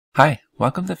Hi,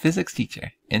 welcome to Physics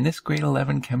Teacher. In this grade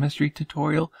 11 chemistry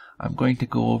tutorial, I'm going to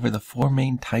go over the four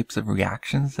main types of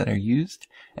reactions that are used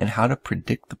and how to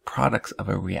predict the products of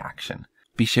a reaction.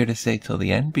 Be sure to stay till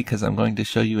the end because I'm going to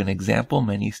show you an example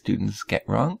many students get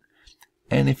wrong.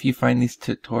 And if you find these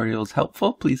tutorials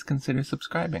helpful, please consider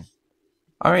subscribing.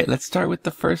 Alright, let's start with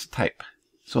the first type.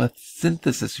 So a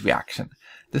synthesis reaction.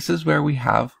 This is where we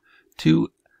have two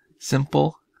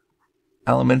simple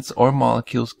elements or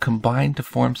molecules combine to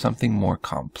form something more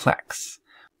complex.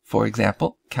 For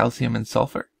example, calcium and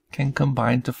sulfur can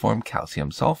combine to form calcium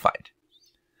sulfide.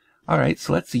 Alright,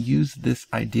 so let's use this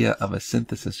idea of a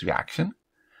synthesis reaction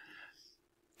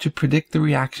to predict the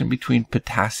reaction between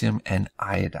potassium and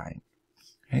iodine.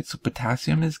 Right, so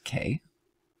potassium is K,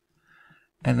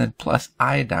 and then plus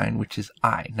iodine, which is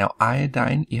I. Now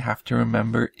iodine, you have to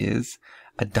remember, is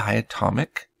a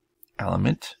diatomic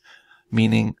element,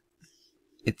 meaning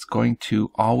it's going to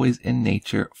always in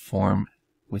nature form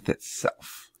with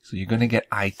itself. So you're going to get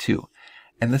I2.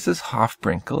 And this is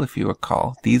Hofbrinkel, if you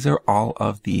recall. These are all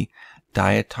of the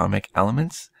diatomic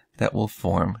elements that will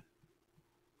form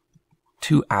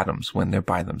two atoms when they're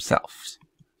by themselves.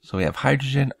 So we have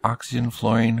hydrogen, oxygen,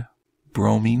 fluorine,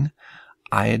 bromine,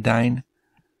 iodine,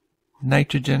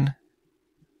 nitrogen,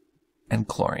 and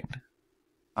chlorine.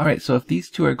 Alright, so if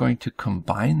these two are going to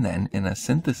combine then in a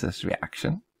synthesis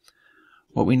reaction,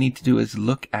 what we need to do is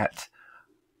look at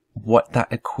what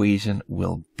that equation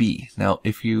will be. Now,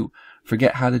 if you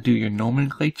forget how to do your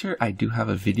nomenclature, I do have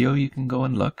a video you can go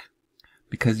and look,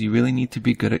 because you really need to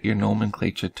be good at your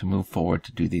nomenclature to move forward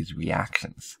to do these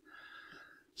reactions.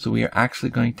 So we are actually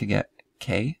going to get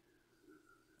Ki.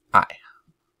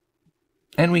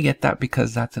 And we get that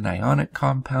because that's an ionic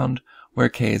compound, where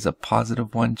K is a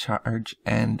positive 1 charge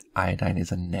and iodine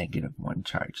is a negative 1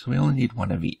 charge. So we only need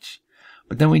one of each.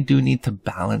 But then we do need to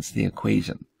balance the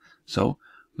equation. So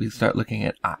we start looking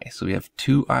at I. So we have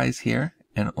two I's here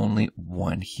and only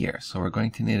one here. So we're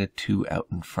going to need a 2 out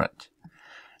in front.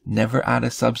 Never add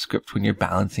a subscript when you're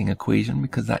balancing equation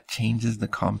because that changes the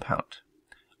compound.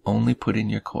 Only put in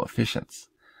your coefficients.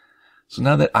 So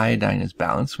now that iodine is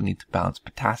balanced, we need to balance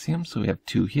potassium. So we have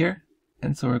 2 here.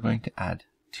 And so we're going to add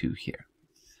 2 here.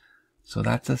 So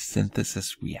that's a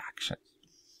synthesis reaction.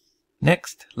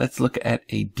 Next, let's look at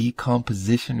a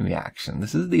decomposition reaction.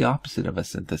 This is the opposite of a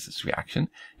synthesis reaction.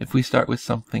 If we start with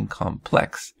something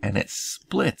complex and it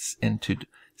splits into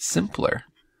simpler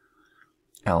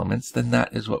elements, then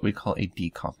that is what we call a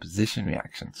decomposition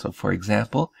reaction. So for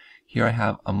example, here I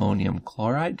have ammonium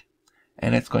chloride,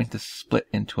 and it's going to split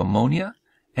into ammonia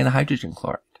and hydrogen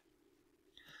chloride.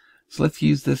 So let's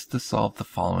use this to solve the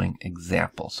following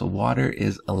example. So water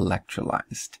is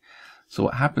electrolyzed. So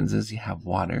what happens is you have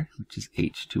water, which is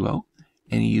H2O,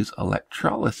 and you use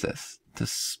electrolysis to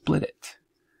split it.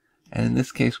 And in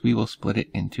this case, we will split it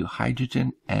into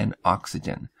hydrogen and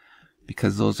oxygen.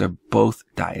 Because those are both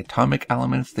diatomic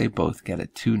elements, they both get a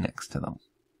 2 next to them.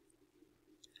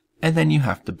 And then you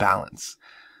have to balance.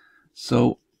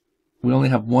 So we only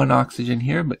have one oxygen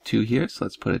here, but 2 here, so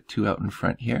let's put a 2 out in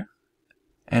front here.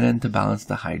 And then to balance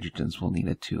the hydrogens, we'll need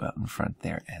a 2 out in front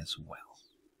there as well.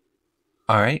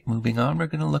 Alright, moving on, we're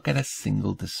going to look at a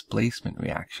single displacement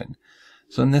reaction.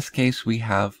 So in this case, we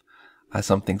have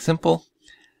something simple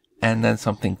and then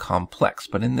something complex.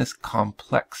 But in this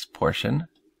complex portion,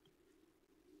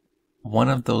 one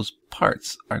of those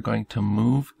parts are going to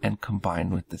move and combine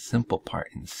with the simple part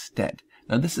instead.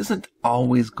 Now, this isn't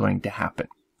always going to happen.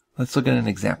 Let's look at an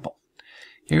example.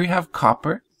 Here we have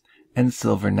copper and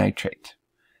silver nitrate.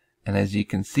 And as you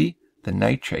can see, the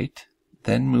nitrate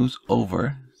then moves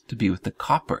over to be with the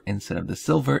copper instead of the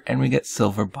silver, and we get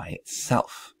silver by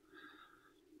itself.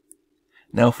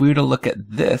 Now, if we were to look at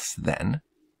this then,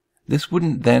 this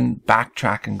wouldn't then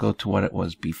backtrack and go to what it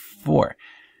was before,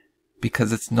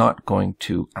 because it's not going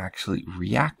to actually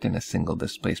react in a single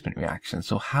displacement reaction.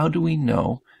 So how do we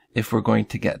know if we're going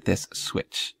to get this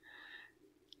switch?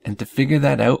 And to figure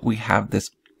that out, we have this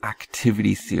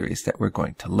activity series that we're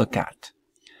going to look at.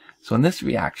 So in this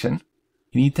reaction,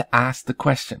 you need to ask the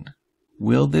question,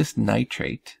 will this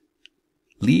nitrate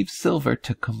leave silver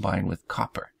to combine with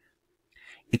copper?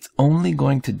 It's only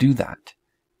going to do that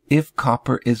if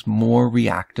copper is more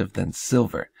reactive than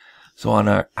silver. So on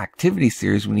our activity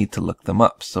series, we need to look them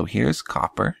up. So here's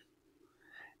copper,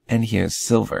 and here's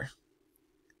silver.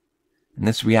 And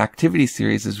this reactivity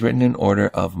series is written in order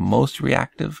of most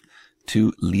reactive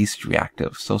to least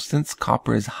reactive. So since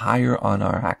copper is higher on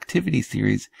our activity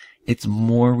series, it's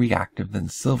more reactive than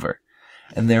silver.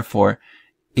 And therefore,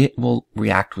 it will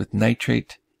react with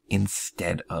nitrate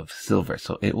instead of silver.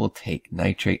 So it will take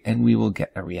nitrate and we will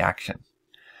get a reaction.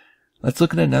 Let's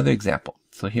look at another example.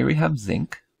 So here we have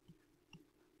zinc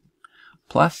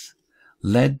plus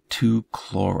lead 2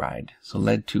 chloride. So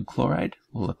lead 2 chloride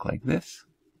will look like this.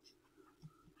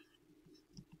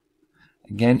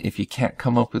 Again, if you can't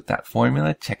come up with that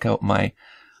formula, check out my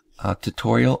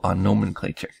tutorial on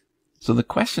nomenclature. So the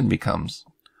question becomes,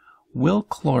 will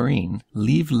chlorine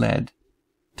leave lead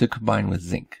to combine with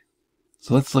zinc?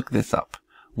 So let's look this up.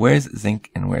 Where's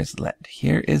zinc and where's lead?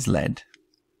 Here is lead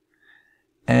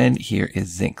and here is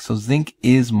zinc. So zinc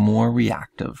is more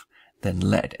reactive than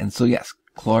lead. And so yes,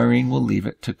 chlorine will leave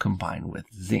it to combine with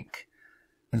zinc.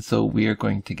 And so we are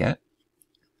going to get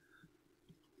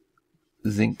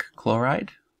zinc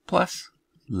chloride plus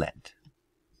lead.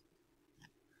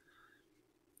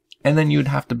 And then you would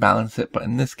have to balance it, but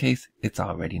in this case, it's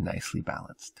already nicely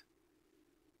balanced.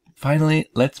 Finally,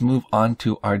 let's move on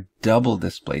to our double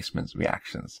displacement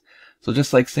reactions. So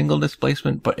just like single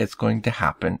displacement, but it's going to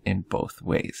happen in both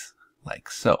ways,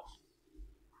 like so.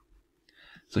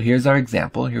 So here's our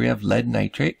example. Here we have lead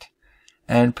nitrate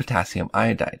and potassium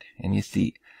iodide. And you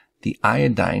see the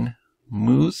iodine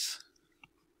moves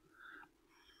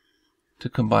to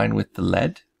combine with the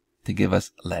lead to give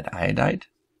us lead iodide.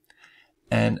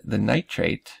 And the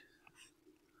nitrate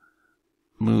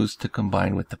moves to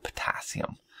combine with the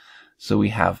potassium. So we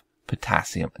have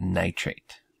potassium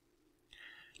nitrate.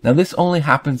 Now this only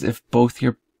happens if both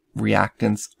your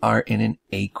reactants are in an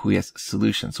aqueous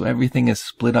solution. So everything is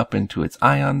split up into its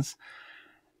ions.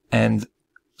 And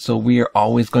so we are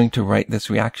always going to write this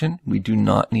reaction. We do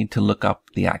not need to look up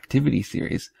the activity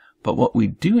series. But what we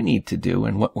do need to do,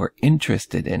 and what we're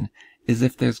interested in, is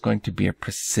if there's going to be a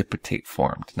precipitate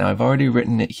formed. Now I've already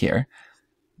written it here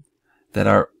that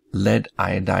our lead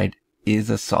iodide is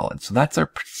a solid. So that's our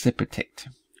precipitate.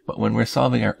 But when we're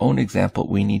solving our own example,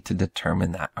 we need to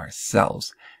determine that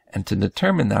ourselves. And to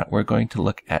determine that, we're going to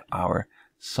look at our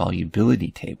solubility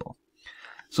table.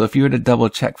 So if you were to double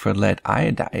check for lead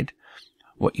iodide,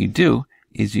 what you do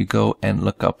is you go and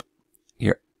look up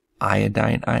your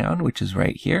iodine ion, which is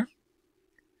right here.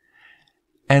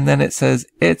 And then it says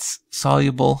it's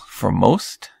soluble for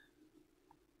most,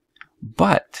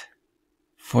 but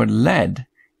for lead,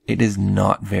 it is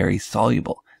not very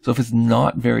soluble. So if it's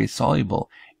not very soluble,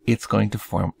 it's going to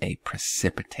form a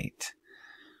precipitate.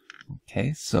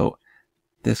 Okay, so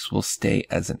this will stay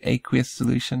as an aqueous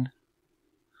solution,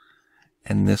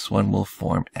 and this one will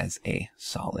form as a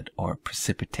solid or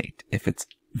precipitate if it's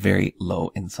very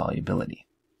low in solubility.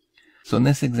 So in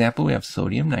this example, we have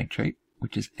sodium nitrate,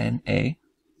 which is NaNO3,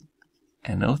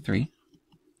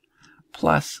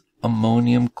 plus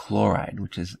ammonium chloride,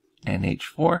 which is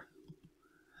NH4Cl.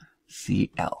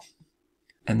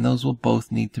 And those will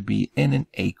both need to be in an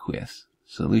aqueous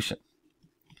solution.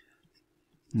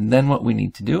 And then what we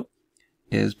need to do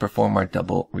is perform our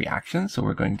double reaction. So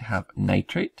we're going to have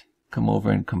nitrate come over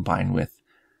and combine with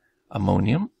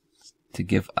ammonium to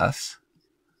give us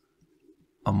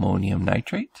ammonium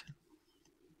nitrate.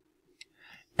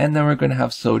 And then we're going to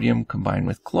have sodium combine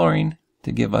with chlorine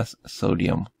to give us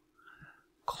sodium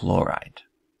chloride.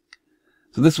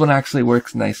 So this one actually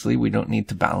works nicely. We don't need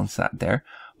to balance that there,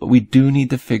 but we do need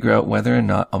to figure out whether or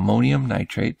not ammonium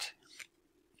nitrate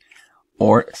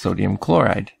or sodium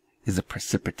chloride is a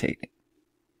precipitate.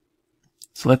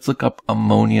 So let's look up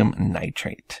ammonium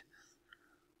nitrate.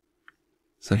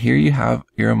 So here you have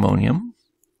your ammonium,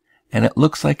 and it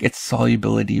looks like it's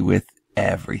solubility with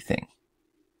everything.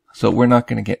 So we're not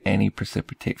going to get any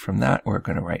precipitate from that. We're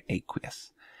going to write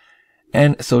aqueous.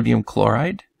 And sodium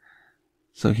chloride.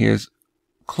 So here's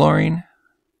chlorine.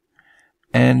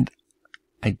 And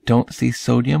I don't see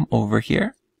sodium over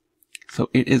here. So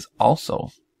it is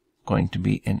also going to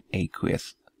be an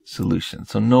aqueous solution.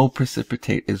 So no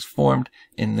precipitate is formed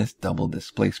in this double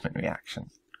displacement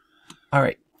reaction. All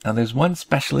right. Now there's one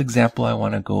special example I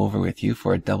want to go over with you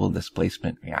for a double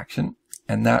displacement reaction.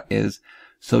 And that is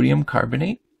sodium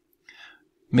carbonate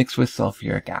mixed with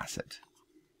sulfuric acid.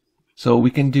 So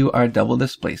we can do our double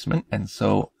displacement, and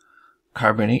so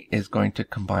carbonate is going to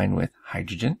combine with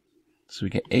hydrogen. So we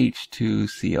get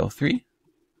H2CO3,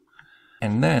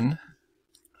 and then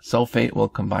sulfate will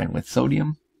combine with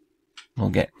sodium. We'll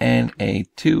get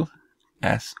Na2SO4.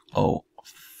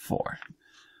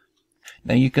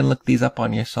 Now you can look these up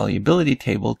on your solubility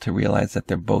table to realize that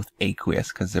they're both aqueous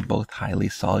because they're both highly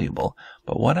soluble.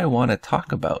 But what I want to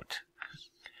talk about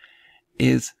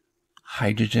is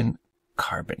hydrogen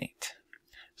carbonate.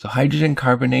 So hydrogen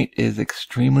carbonate is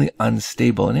extremely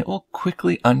unstable, and it will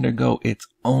quickly undergo its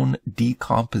own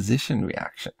decomposition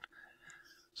reaction.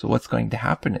 So what's going to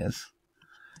happen is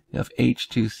you have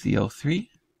H2CO3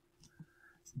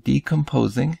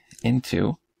 decomposing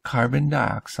into carbon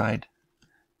dioxide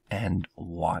and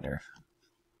water.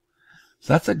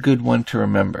 So that's a good one to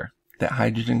remember, that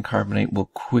hydrogen carbonate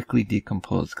will quickly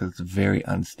decompose because it's very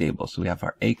unstable. So we have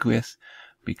our aqueous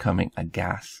becoming a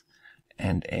gas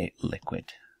and a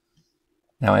liquid.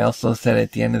 Now I also said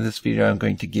at the end of this video I'm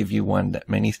going to give you one that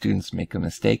many students make a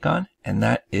mistake on, and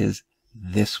that is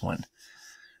this one.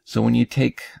 So when you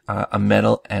take a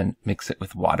metal and mix it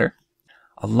with water,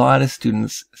 a lot of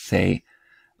students say,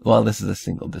 well, this is a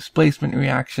single displacement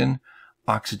reaction.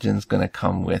 Oxygen's going to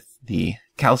come with the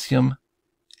calcium,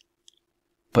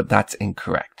 but that's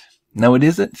incorrect. Now it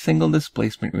is a single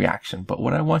displacement reaction, but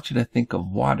what I want you to think of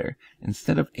water,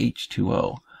 instead of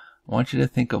H2O, I want you to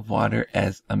think of water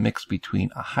as a mix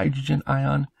between a hydrogen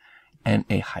ion and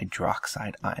a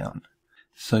hydroxide ion.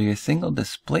 So your single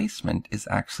displacement is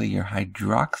actually your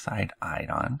hydroxide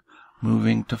ion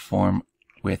moving to form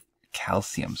with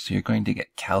calcium. So you're going to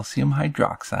get calcium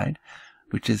hydroxide,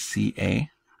 which is CaOH2,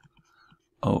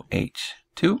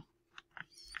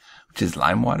 which is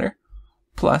lime water,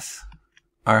 plus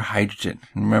our hydrogen.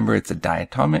 Remember, it's a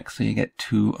diatomic, so you get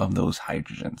 2 of those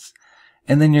hydrogens.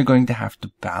 And then you're going to have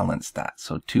to balance that.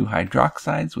 So 2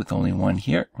 hydroxides with only 1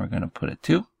 here. We're going to put a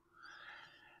 2.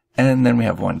 And then we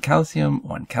have 1 calcium,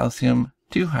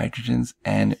 2 hydrogens,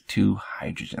 and 2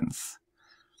 hydrogens.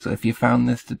 So if you found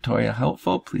this tutorial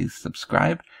helpful, please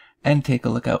subscribe and take a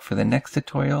look out for the next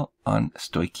tutorial on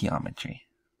stoichiometry.